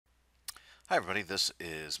Hi everybody, this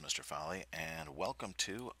is Mr. Folly and welcome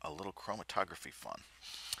to a little chromatography fun.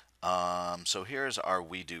 So here's our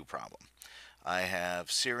we do problem. I have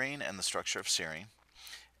serine and the structure of serine,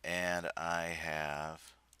 and I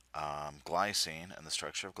have glycine and the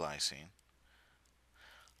structure of glycine,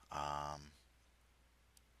 um,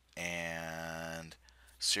 and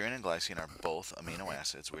serine and glycine are both amino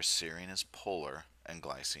acids where serine is polar and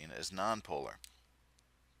glycine is nonpolar.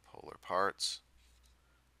 Polar parts,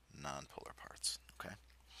 nonpolar parts. Okay.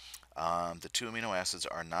 The two amino acids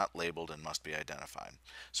are not labeled and must be identified.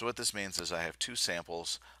 So what this means is I have two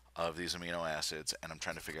samples of these amino acids and I'm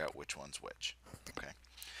trying to figure out which one's which. Okay.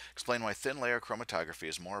 Explain why thin layer chromatography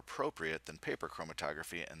is more appropriate than paper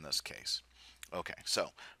chromatography in this case. Okay, so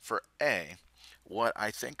for A, what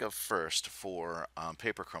I think of first for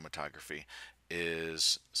paper chromatography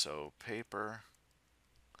is, so paper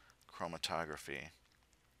chromatography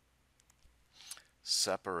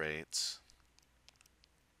separates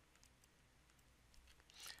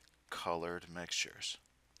colored mixtures.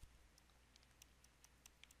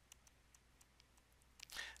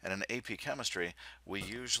 And in AP chemistry, we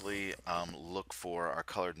usually look for our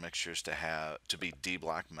colored mixtures to be D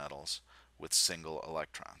block metals with single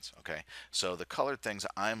electrons. Okay, so the colored things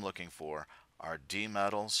I'm looking for are D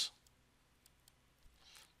metals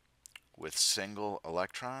with single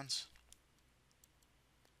electrons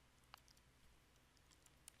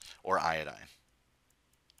or iodine.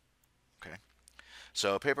 Okay,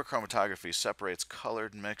 so paper chromatography separates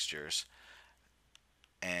colored mixtures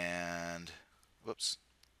and whoops,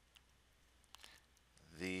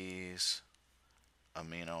 these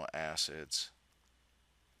amino acids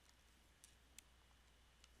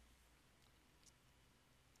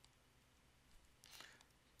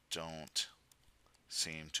don't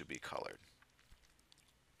seem to be colored.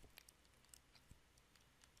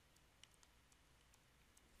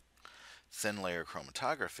 Thin layer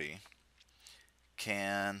chromatography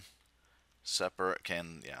can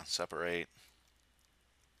separate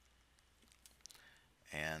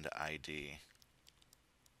and ID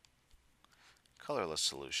colorless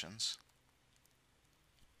solutions.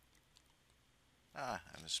 I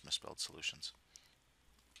just misspelled solutions.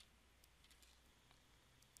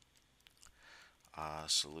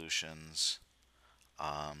 Solutions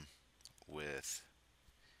with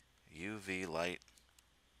UV light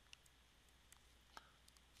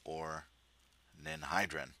or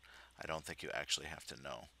ninhydrin. I don't think you actually have to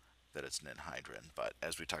know that it's ninhydrin, but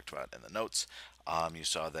as we talked about in the notes, you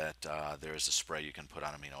saw that there is a spray you can put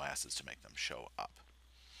on amino acids to make them show up.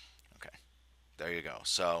 Okay, there you go.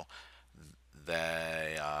 So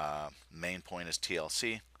the main point is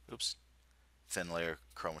TLC. Oops. Thin layer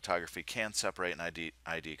chromatography can separate and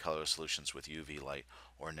ID color solutions with UV light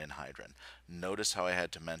or ninhydrin. Notice how I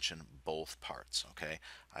had to mention both parts, okay?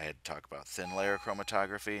 I had to talk about thin layer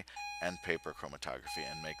chromatography and paper chromatography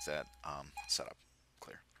and make that setup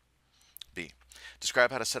clear. B.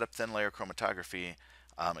 Describe how to set up thin layer chromatography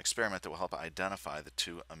experiment that will help identify the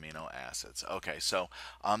two amino acids. Okay, so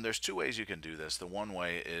there's two ways you can do this. The one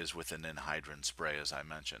way is with an anhydride spray, as I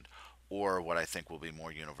mentioned, or what I think will be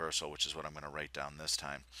more universal, which is what I'm going to write down this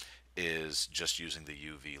time, is just using the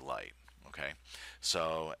UV light. Okay,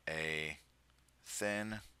 so a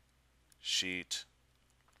thin sheet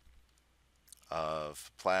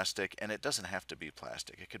of plastic, and it doesn't have to be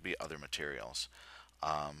plastic, it could be other materials,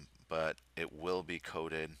 but it will be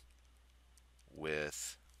coated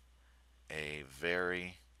with a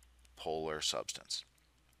very polar substance.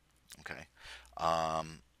 Okay.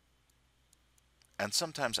 Um, and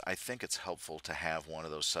sometimes I think it's helpful to have one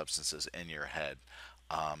of those substances in your head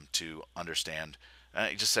to understand.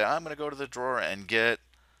 You just say, I'm going to go to the drawer and get,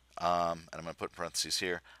 and I'm going to put parentheses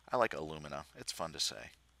here, I like alumina. It's fun to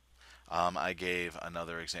say. I gave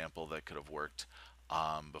another example that could have worked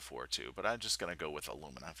before too, but I'm just going to go with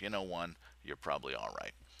alumina. If you know one, you're probably all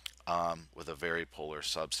right. With a very polar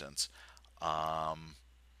substance. Um,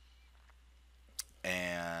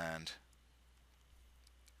 and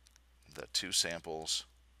the two samples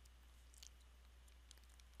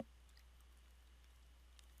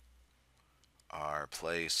are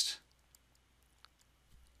placed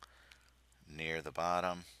near the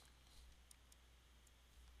bottom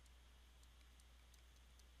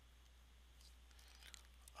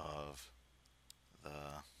of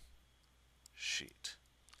the sheet.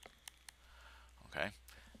 Okay,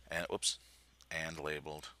 and whoops, and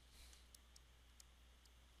labeled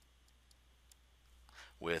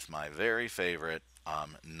with my very favorite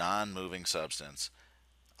non-moving substance,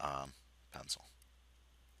 pencil.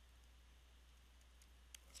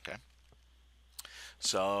 Okay,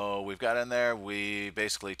 so we've got in there, we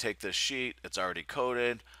basically take this sheet, it's already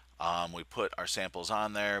coated, We put our samples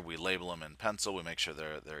on there, we label them in pencil, we make sure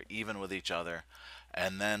they're even with each other,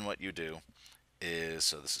 and then what you do is,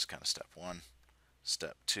 so this is kind of step one.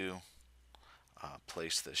 Step two,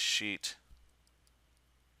 place this sheet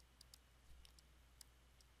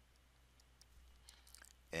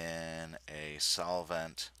in a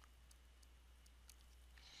solvent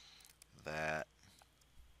that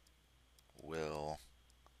will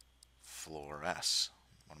fluoresce,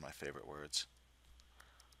 one of my favorite words,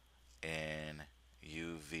 in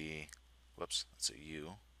UV, whoops, that's a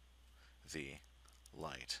UV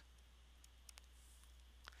light.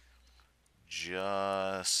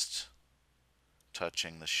 Just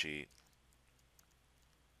touching the sheet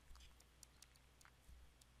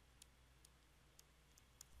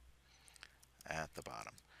at the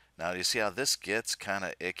bottom. Now, do you see how this gets kind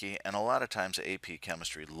of icky? And a lot of times AP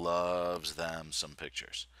Chemistry loves them some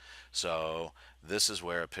pictures. So this is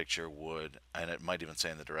where a picture would, and it might even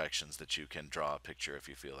say in the directions that you can draw a picture if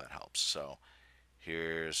you feel that helps. So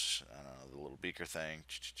here's, I don't know, the little beaker thing.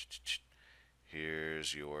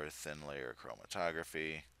 Here's your thin layer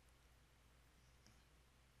chromatography.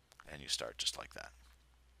 And you start just like that.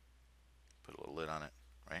 Put a little lid on it,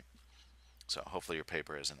 right? So hopefully your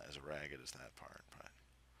paper isn't as ragged as that part, but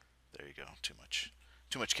there you go. Too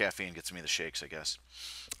much caffeine gets me the shakes, I guess.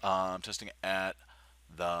 Testing at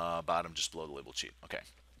the bottom just below the label sheet. Okay.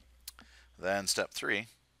 Then step three,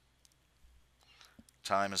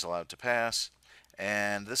 time is allowed to pass,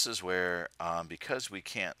 and this is where because we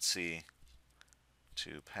can't see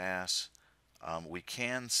to pass, we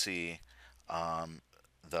can see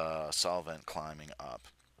the solvent climbing up.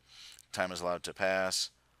 Time is allowed to pass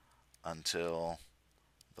until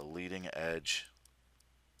the leading edge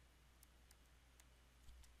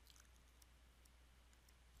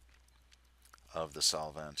of the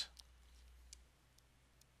solvent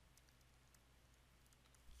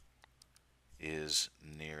is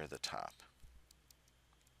near the top.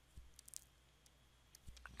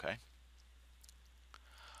 Okay.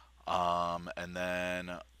 And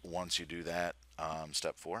then once you do that,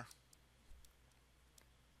 step four,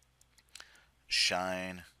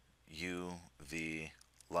 shine UV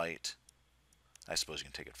light, I suppose you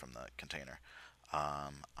can take it from the container,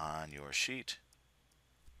 on your sheet.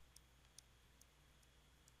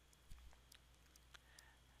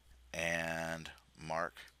 And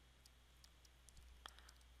mark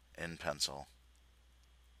in pencil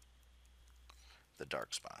the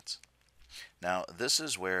dark spots. Now, this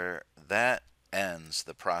is where that ends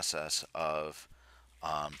the process of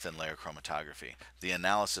thin layer chromatography. The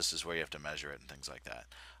analysis is where you have to measure it and things like that.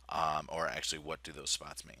 Or actually, what do those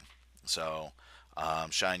spots mean? So,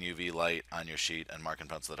 shine UV light on your sheet and mark in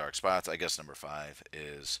pencil the dark spots. I guess number 5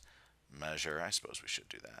 is measure. I suppose we should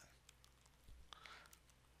do that.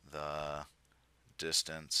 The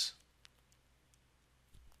distance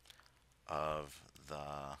of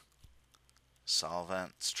the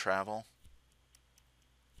solvent's travel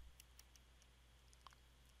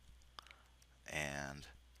and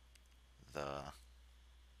the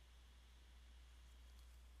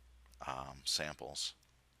samples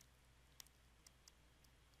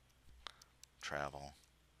travel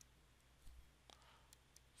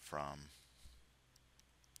from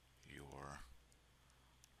your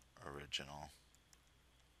original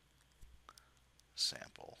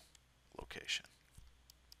sample location.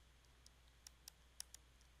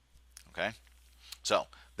 Okay, so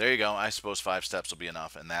there you go. I suppose 5 steps will be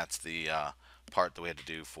enough, and that's the part that we had to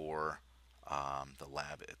do for the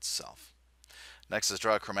lab itself. Next is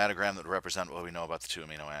draw a chromatogram that would represent what we know about the 2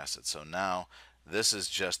 amino acids. So now this is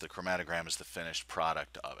just the chromatogram is the finished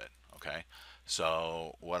product of it. Okay,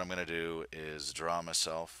 so what I'm going to do is draw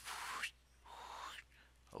myself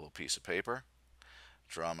a little piece of paper,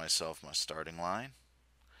 draw myself my starting line,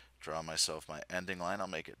 draw myself my ending line. I'll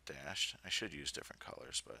make it dashed. I should use different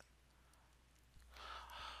colors, but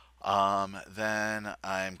then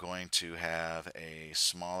I'm going to have a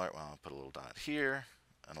smaller, well, I'll put a little dot here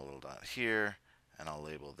and a little dot here, and I'll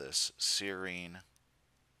label this serine,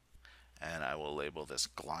 and I will label this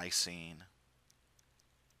glycine.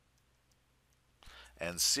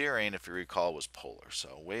 And serine, if you recall, was polar.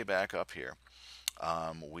 So way back up here,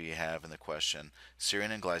 we have in the question,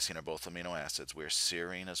 serine and glycine are both amino acids, where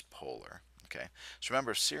serine is polar. Okay, so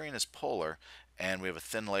remember, serine is polar, and we have a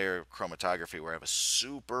thin layer chromatography where I have a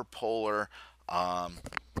super polar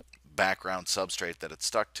background substrate that it's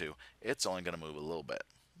stuck to. It's only going to move a little bit.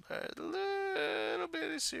 A little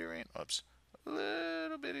bitty serine. Oops. A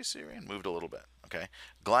little bitty serine. Moved a little bit. Okay.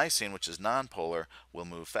 Glycine, which is nonpolar, will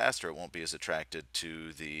move faster. It won't be as attracted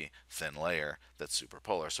to the thin layer that's super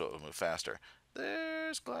polar, so it will move faster.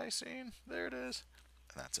 There's glycine. There it is.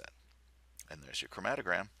 and that's it. And there's your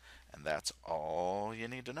chromatogram, and that's all you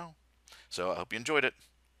need to know. So I hope you enjoyed it.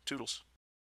 Toodles.